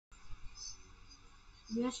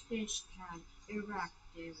US base camp, Iraq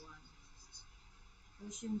Day 1.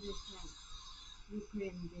 Russian base camp,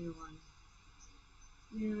 Ukraine Day 1.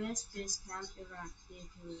 US base camp, Iraq Day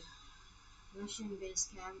 2. Russian base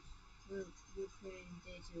camp, Ukraine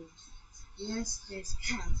Day 2. US base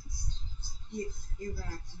camp,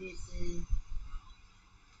 Iraq Day 3.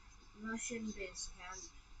 Russian base camp,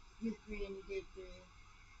 Ukraine Day 3.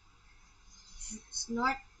 It's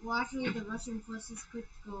not likely the Russian forces could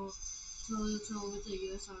go toe-to-toe with the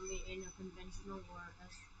US Army in a conventional war,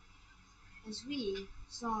 as we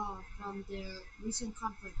saw from their recent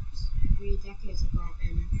conflict 3 decades ago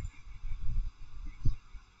in.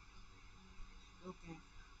 Okay.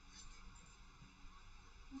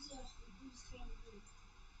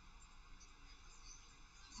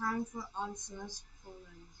 Time for answers,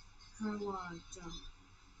 Poland. Kurwa jump.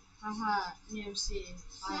 Haha, Nancy,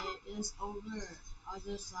 I is over.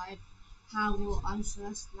 Other side, how will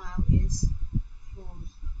answers now is for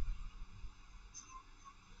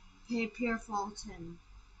paper fountain.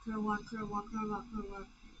 Kurwa.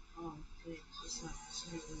 Oh, wait, it's not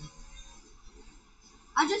straight.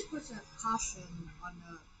 I just put a caution on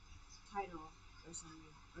the title or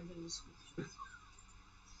something, or the description.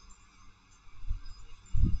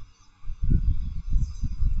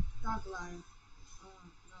 Dog line.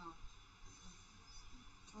 No.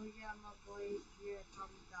 Oh yeah, my boy here,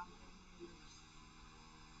 come down here.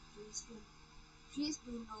 Please, please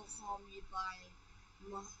do not call me by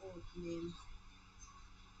my old name.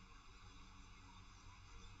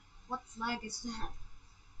 What flag is that?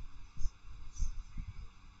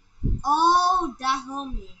 Oh, that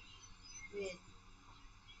homie. Wait,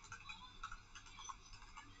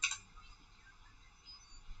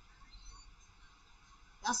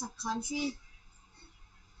 that's a country?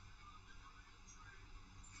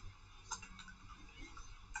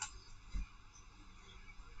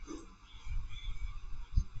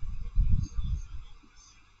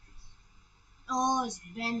 Oh, it's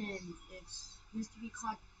Benin. It's used to be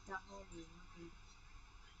called Dahomey. Okay,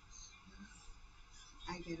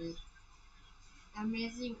 I get it.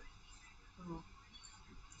 Amazing. Oh,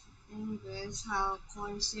 English, how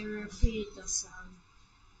corn syrupy the sound.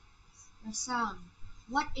 The sound.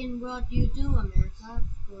 What in world you do, America?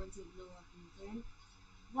 Going to blow up Ukraine?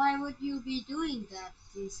 Why would you be doing that?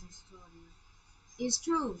 Jesus told me. It's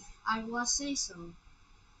true. I was say so.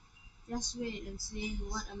 Just wait and see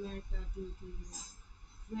what America do to you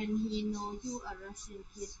when he know you a Russian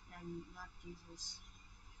kid and not Jesus.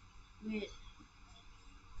 Wait,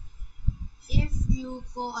 if you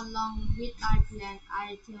go along with our plan,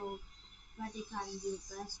 I tell Vatican you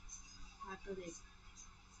best Catholic.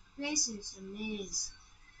 Places amaze.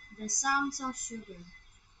 The sounds of sugar.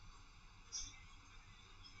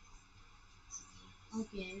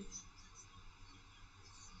 Okay,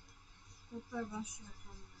 Papa Russia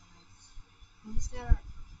from the Is there?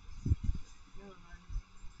 Never mind.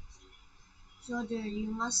 So there,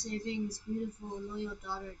 you must saving his beautiful, loyal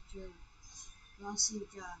daughter to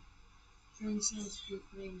Rosita, Princess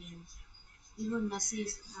Ukrainian. Even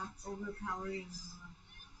Nazis have overpowering her.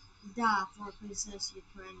 Da for Princess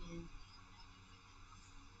Ukrainian.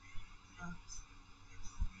 Uh,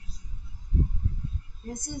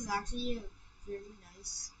 this is actually a very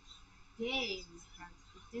nice game.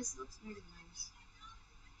 This looks very nice.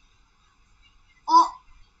 Oh,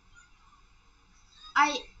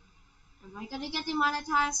 I am I gonna get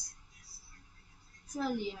demonetized?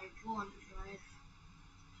 Surely I won't, right?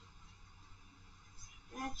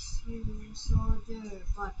 That's you, soldier.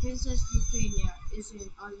 But Princess Ukraine is in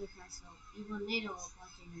other castle. Even NATO are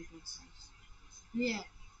plotting against us. Yeah.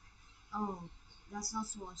 Oh, that's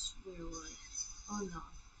also a swear word. Oh no.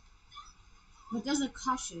 But there's a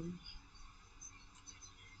caution.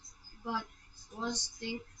 But was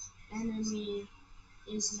think enemy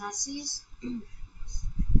is Nazis?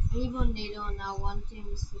 Even NATO now wanting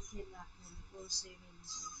to kidnap him for saving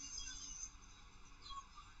himself.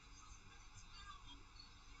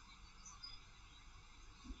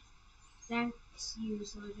 Thanks you,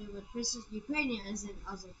 soldier, but Princess Ukraine is in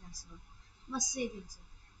other castle. Must save himself.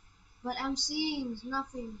 But I'm seeing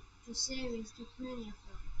nothing to save Ukraine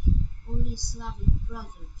from. Only Slavic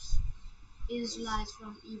brothers. Israelites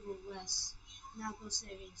from evil west. Now go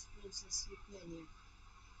saving Princess Ukraine.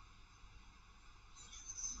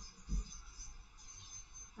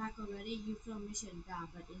 Back already, you feel mission down,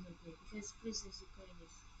 but it's okay because Princess Ukraine,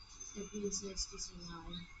 the princess is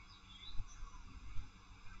alive.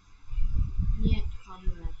 Yet,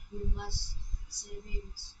 comrade, you must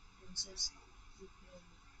saving Princess Ukraine.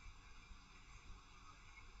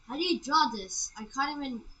 How do you draw this? I can't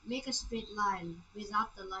even make a straight line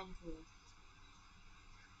without the line tool.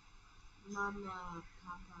 Mama,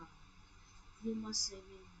 Papa, you must saving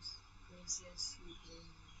places you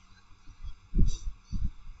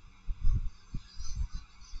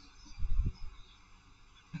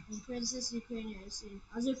and Princess Ukraine is in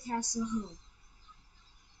other castle.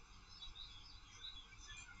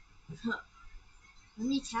 How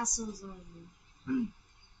many castles are there?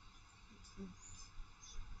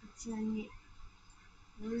 Actually,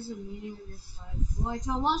 what is the meaning of this flag? Well, I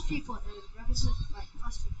tell most people that it represents my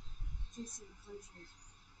constitution countries,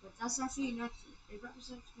 but that's actually not true. It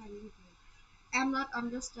represents my movement. I'm not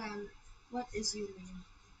understand what is you mean.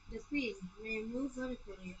 The queen may move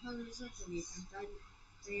vertically, horizontally, and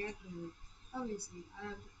diagonally. Obviously, I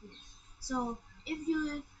am the queen. So if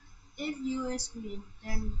you is queen,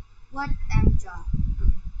 then what am job?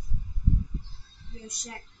 You're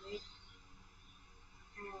checkmate.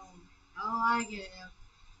 Oh, I get it.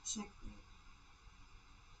 Checkmate.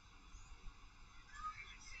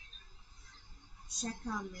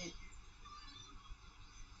 Checkmate.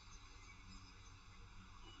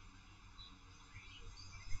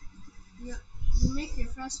 You, you make your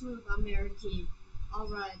first move, American.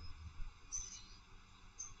 Alright,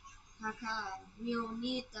 Kaka, we'll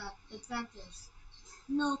need that advantage.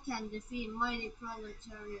 No can defeat mighty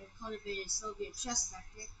proletarian cultivated Soviet chess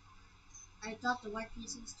tactic. I thought the white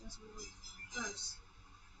pieces just moved first.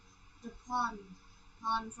 The pawn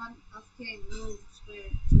front of king moved square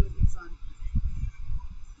two in front.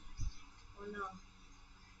 Oh no.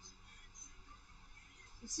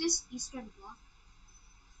 Is this Eastern Bloc?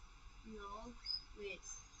 No. Wait.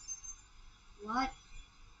 What?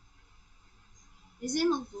 Is it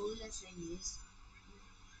Mongolia Chinese?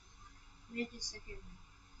 Wait a second.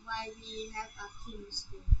 Why we have a king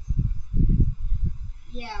still?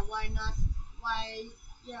 Yeah, why not? Why?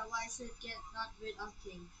 Yeah, why should get not rid of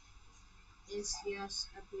king? Is yes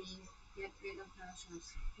agreeing get rid of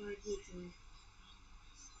parasites. 42.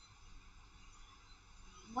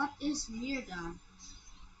 What is Mirda?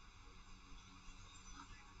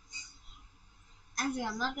 Actually,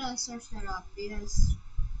 I'm not gonna search that up because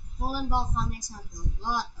polandball comics have a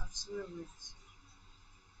lot of swear words.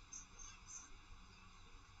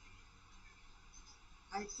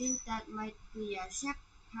 I think that might be a check.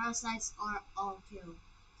 Parasites are all kill.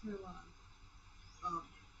 Oh,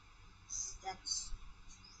 that's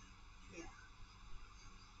yeah.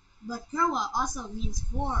 But Kerwa also means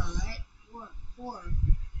whore, right? Whore.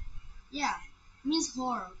 Yeah, means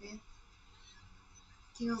whore. Okay.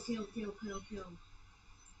 Kill.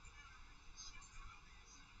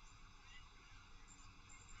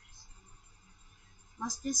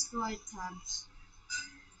 Must destroy tabs.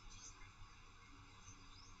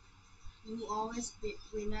 You always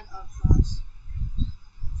win at a cost.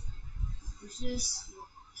 Which is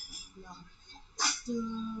no.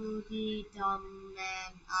 To the dumb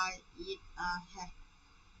man, I eat a heck.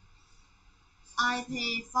 I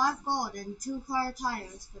pay 5 gold and 2 car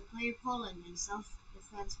tires to play Poland in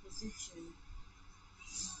self-defense position.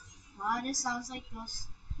 Wow, this sounds like those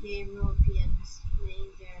gay Europeans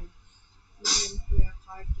playing their million queer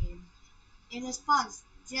card game. In response,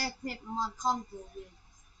 Jay equipped Congo with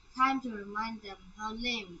time to remind them how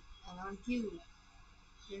lame and uncute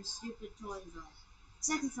their stupid toys are.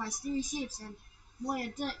 Sacrifice 3 sheep and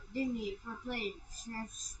Moya dignity for play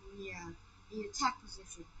Chechnya in attack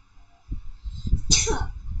position.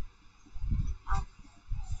 uh,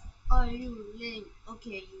 oh, you lame.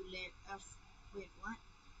 Okay, you lame. Wait, what?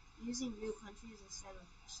 Using real countries instead of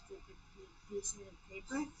stupid pieces of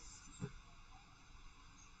paper?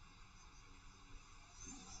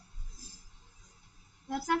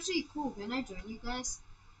 That's actually cool. Can I join you guys?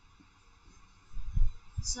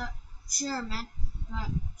 So, sure, man. But,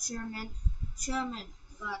 sure, man. Sure, man.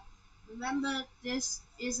 But, remember, this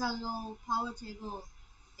is a low power table.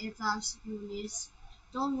 If that's units.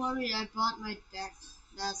 Don't worry, I bought my deck.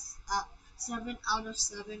 That's 7 out of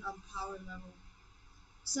 7 on power level.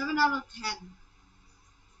 7 out of 10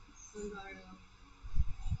 for Mario.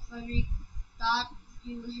 But we thought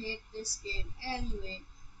you hate this game. Anyway,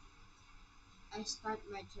 I start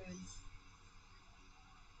my turn.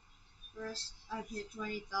 First, I paid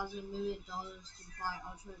 $20,000 million to buy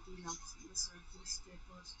Ultra Deluxe Resurface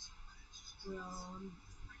Staples Grown.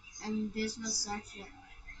 And this was such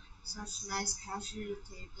nice casualty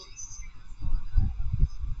table.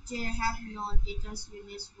 They have known Ita's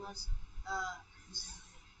units was uh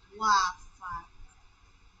wow fuck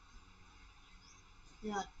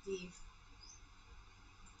the thief.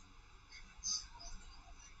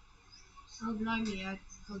 Oh blimey, I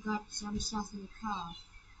forgot some stuff in the car.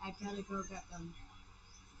 I gotta go get them.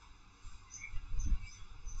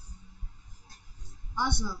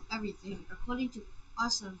 Awesome everything. According to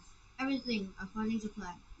awesome Everything according to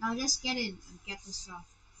plan. Now just get in and get the stuff.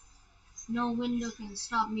 No window can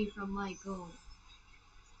stop me from my goal.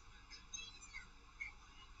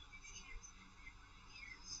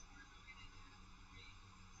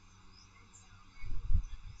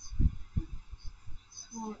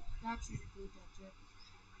 Well, that should do the trick.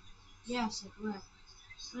 Yes, it will.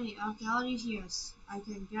 Wait, after all these years, I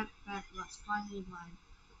can get back what's finally mine.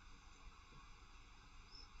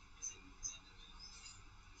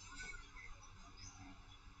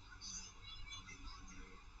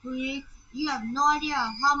 Greek, you have no idea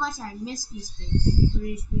how much I miss these things.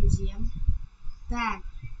 British Museum. Bag.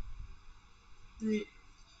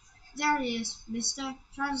 There it is, mister.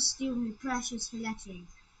 Try to steal my precious collection.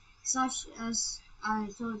 Such as I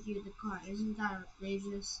told you the car. Isn't that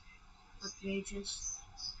outrageous? Outrageous.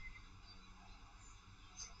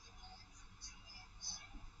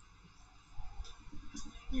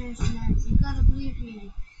 Yes, man, you gotta believe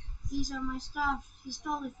me. These are my stuff. He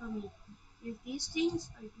stole it from me. If these things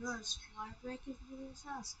are yours, why break into his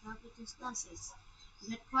house? Can't we discuss this?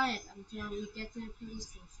 Get quiet until we get to the police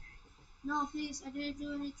station. No, please, I didn't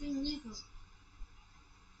do anything illegal.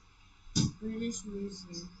 British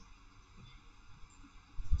Museum.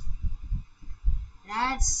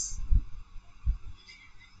 That's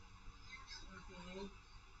okay.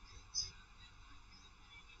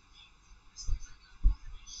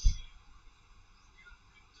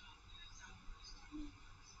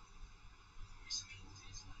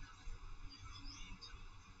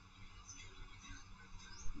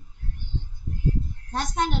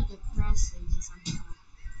 That's kind of depressing somehow.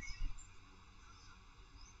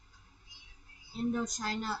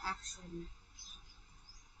 Indochina action.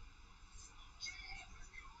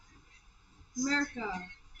 America.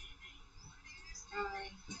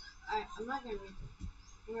 I'm not gonna read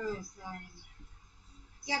the world.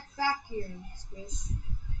 Get back here, Squish.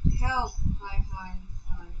 Help. Hi, hi,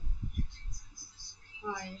 hi,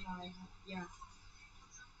 hi, hi, hi. Yeah.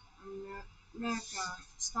 America.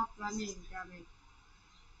 Stop running, damn it.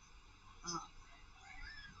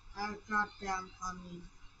 Uh, goddamn coming.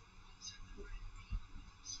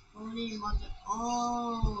 Only mother.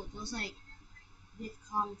 Oh, those like big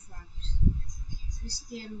contracts. This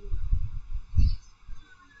game,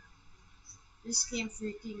 this game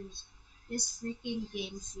freaking, this freaking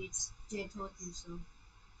game cheats. Jay told you so.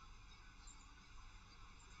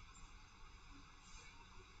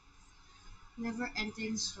 Never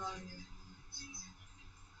ending story.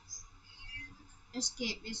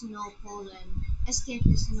 Escape is no Poland. Escape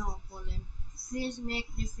is no Poland. Please make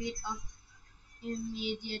defeat of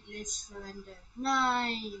immediately surrender.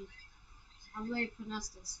 Nine. How do I pronounce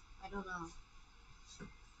this? I don't know.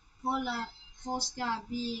 Pola, Polska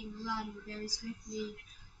being run very swiftly.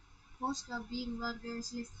 Polska being run very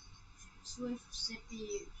swift,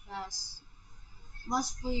 city fast.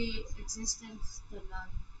 Must be existence the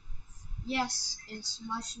none. Yes, it's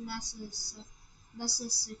much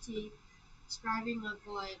necessity. Striving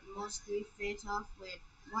avoid mostly fade off with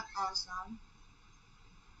what are some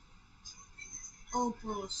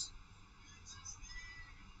opals.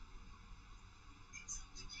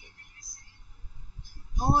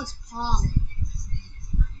 Oh, it's Pong.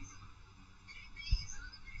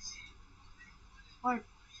 Or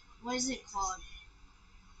what is it called?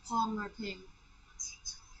 Pong or Ping.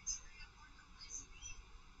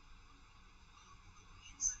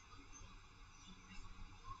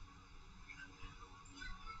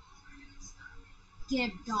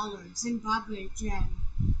 Give dollar. Zimbabwe yen.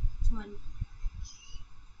 20,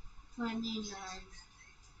 29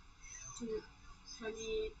 to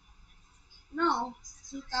 20. No,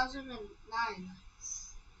 2009.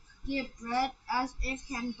 Give bread as if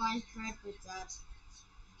can buy bread with that.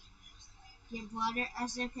 Give water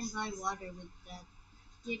as if can buy water with that.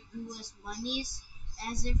 Give US monies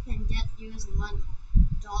as if can get US money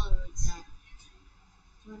dollar with that.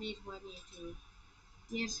 2022.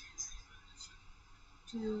 Give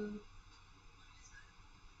to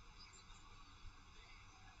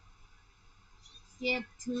give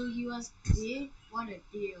to USD. What a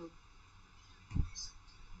deal.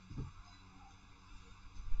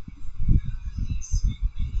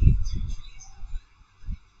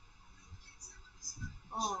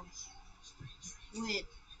 Oh, wait.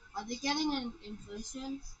 Are they getting an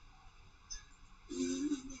inflation?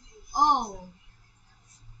 Oh,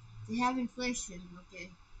 they have inflation. Okay.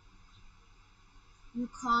 You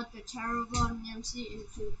caught the terrible Nancy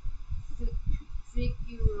into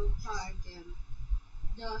Figueroa again.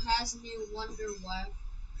 The has new Wonder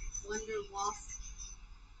Wolf.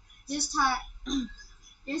 This time,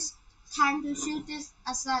 this time to shoot this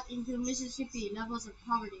Assad into Mississippi levels of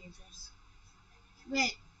poverty again.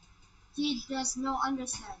 Wait, He does not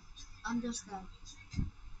understand. Understand.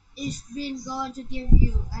 It's been going to give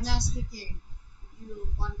you an ass kicking. You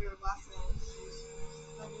wonder waffle.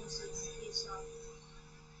 Produces a piece of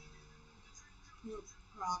poop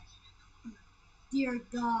crop. Dear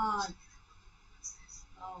God.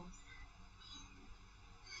 Oh.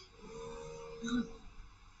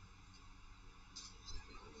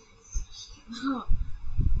 Oh.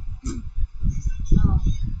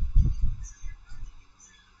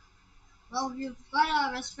 Well, you've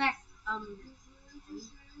gotta respect.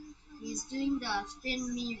 He's doing the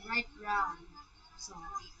spin me right round. So,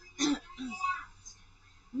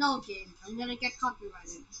 no game. I'm gonna get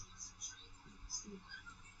copyrighted.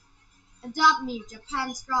 Adopt me,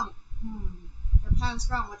 Japan strong. Japan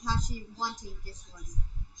strong. Watashi wanting this one.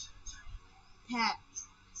 Pet.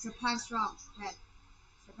 Japan strong. Pet.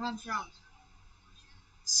 Japan strong.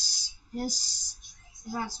 Yes.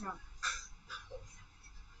 Japan strong.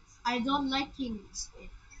 I don't like kings,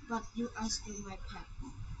 but you are still my pet.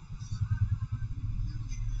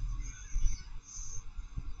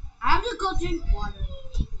 I have to go drink water.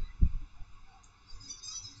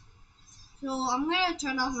 So I'm gonna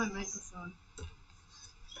turn off my microphone.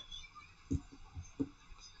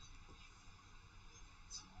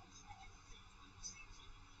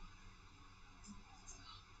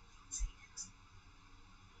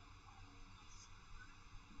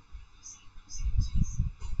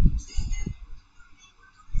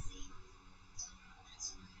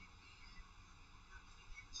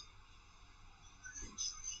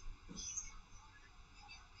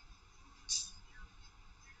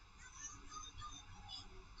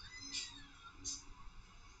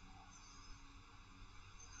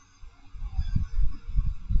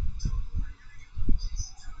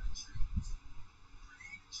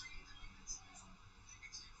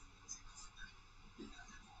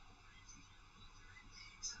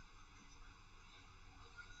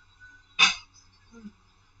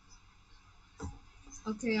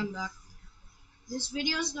 Okay, I'm back. This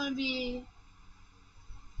video is gonna be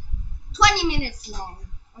 20 minutes long.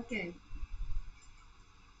 Okay.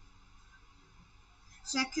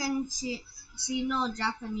 Second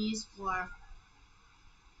Sino-Japanese War.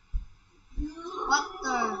 What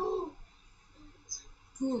the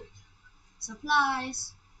poop?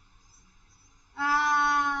 Supplies.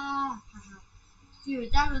 Ah.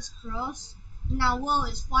 Dude, that was gross. Now world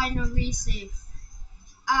is finally safe.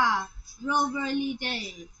 Ah, Roverly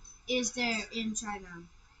Day is there in China.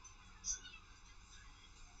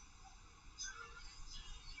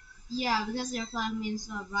 Yeah, because their flag means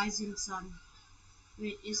rising sun.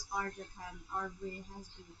 Wait, is our Japan? Our way has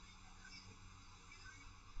been.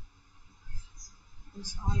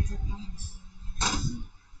 Is our Japan?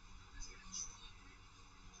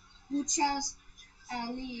 Muchas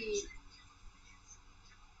Ali.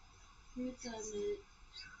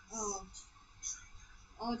 Oh,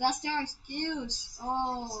 oh, that's their excuse.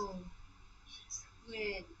 Oh,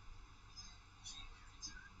 wait,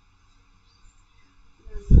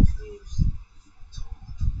 no excuse.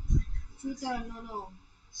 Twitter, no, no.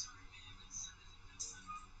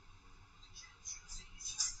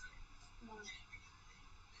 Uh,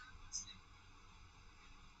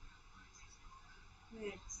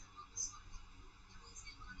 wait,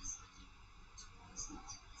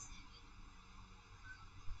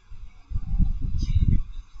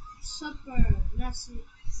 super, nasi,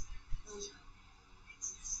 um,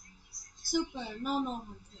 super, no, no,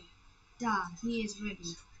 hunter. Da, he is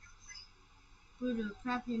ready. Brutal,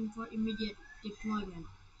 prep him for immediate deployment.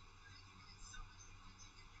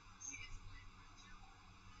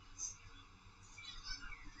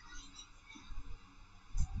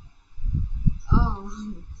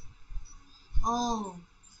 Oh, oh,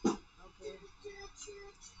 okay.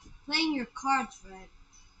 Playing your cards right.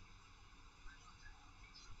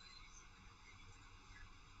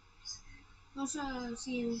 Also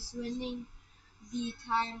seems winning the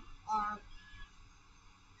time or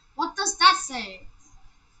what does that say?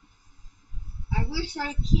 I wish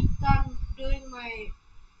I keep on doing my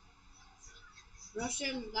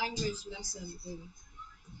Russian language lesson thing.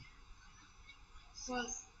 But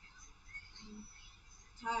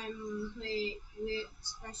time play with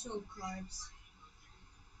special cards.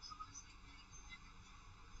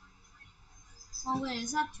 Oh wait,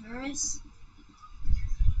 is that tourist?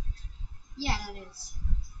 Yeah, that is.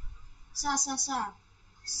 Sa sa sa.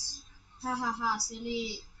 Ha ha ha,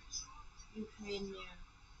 silly Ukrainian.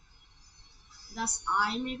 Thus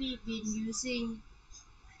I maybe been using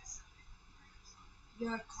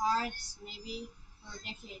your cards maybe for a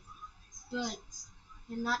decade, but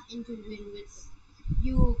cannot intervene with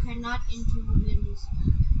you cannot intervene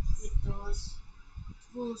with those.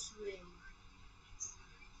 full swing.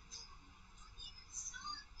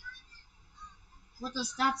 What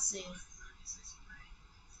does that say?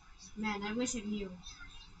 Man, I wish I knew.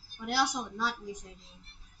 But I also not wish I knew.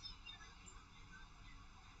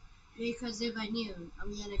 Because if I knew,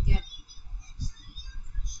 I'm gonna get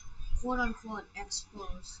quote unquote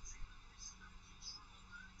exposed.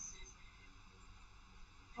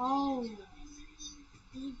 Oh,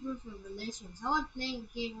 this is proof of relations. How about playing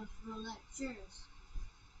a game of roulette? Cheers.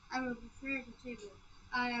 I will prepare the table.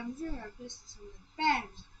 I am sure of this is someone. Bang!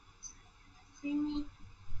 See me?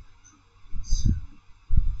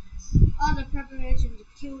 All the preparation to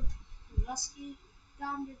kill Lusky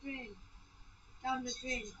down the drain. Down the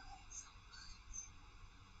drain.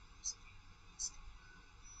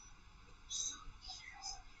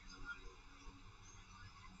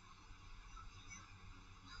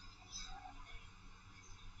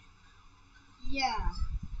 Yeah.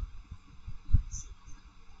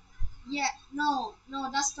 Yeah. No. No,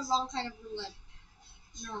 that's the wrong kind of roulette.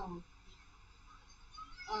 No.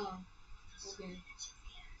 Oh. Okay.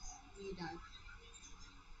 We died.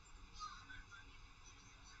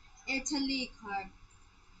 Italy card.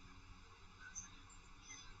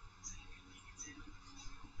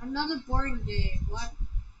 Another boring day. What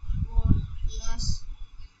would less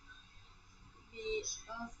be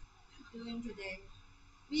of doing today?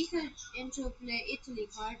 We could into play Italy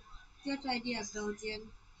card. Good idea, Belgian.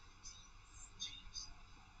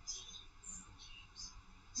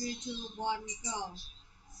 3, 2, 1, go.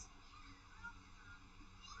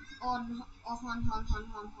 On.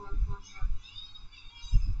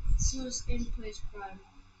 Zeus in place prime.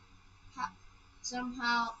 Ha-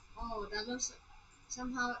 somehow, oh, that looks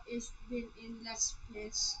somehow it's been in last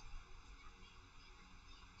place.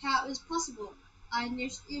 How is possible? I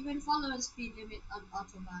need even follow the speed limit on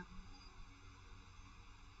autobahn.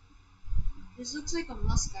 This looks like a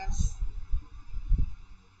mustache,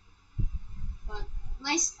 but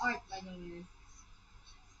nice art by the way.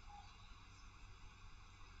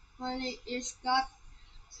 Honey, ich got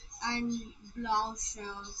ein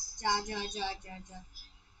Blauschild. Ja, ja, ja, ja, ja.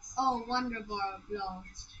 Oh, Wonderbar Blau.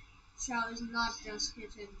 Shell is not just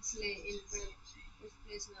hit and play in first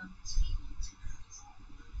place now.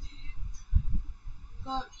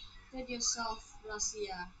 Go get yourself,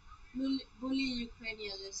 Russia. Bully Ukraine,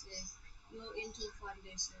 they say. Go into fun,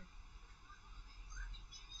 they say.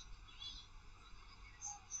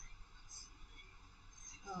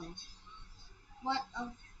 Oh. What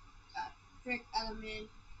a frick element.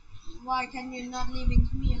 Why can you not leaving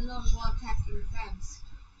me alone while attacking France?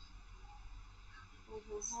 Ho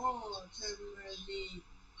ho ho, Termerly.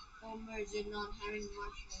 Imagine not having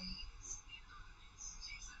much fun.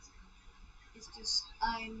 It's just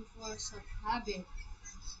I'm force of habit.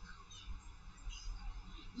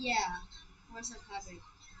 Yeah, force of habit.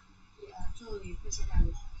 Yeah, totally, force of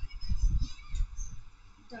habit.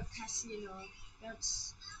 The casino.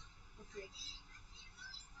 That's okay.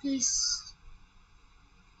 Please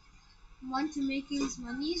want to make his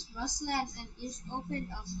monies? Rusland and is open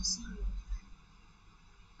of casino.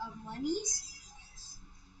 Of monies?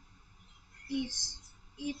 Is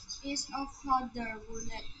it is of harder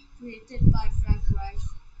roulette created by Frank Reich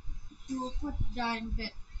to put down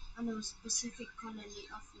bet on a specific colony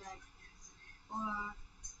of land or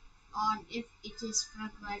on if it is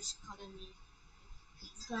Frank Reich's colony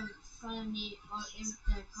or if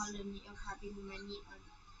the colony of having many and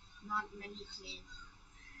not many claims.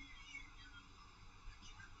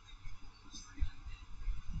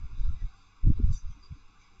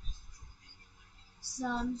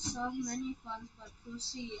 Sounds of many funds, but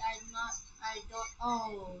proceed. I don't.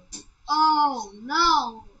 Oh, oh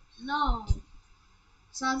no, no.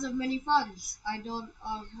 Sounds of many funds. I don't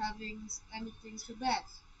of having anything to bet.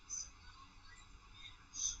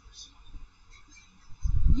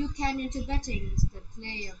 You can into betting the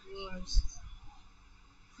play of yours.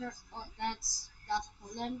 Oh, that's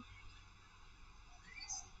Poland.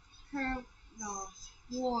 Her no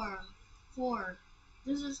war, four.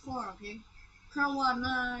 This is four, okay. Kerwa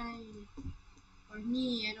nine or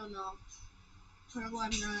knee. I don't know. Kerwa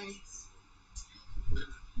nine.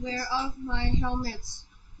 Where are my helmets?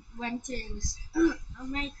 Wentings. On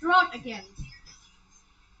my throat again.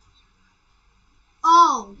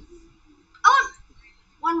 Oh, oh,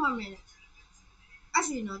 one more minute.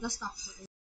 Actually, no, that's not.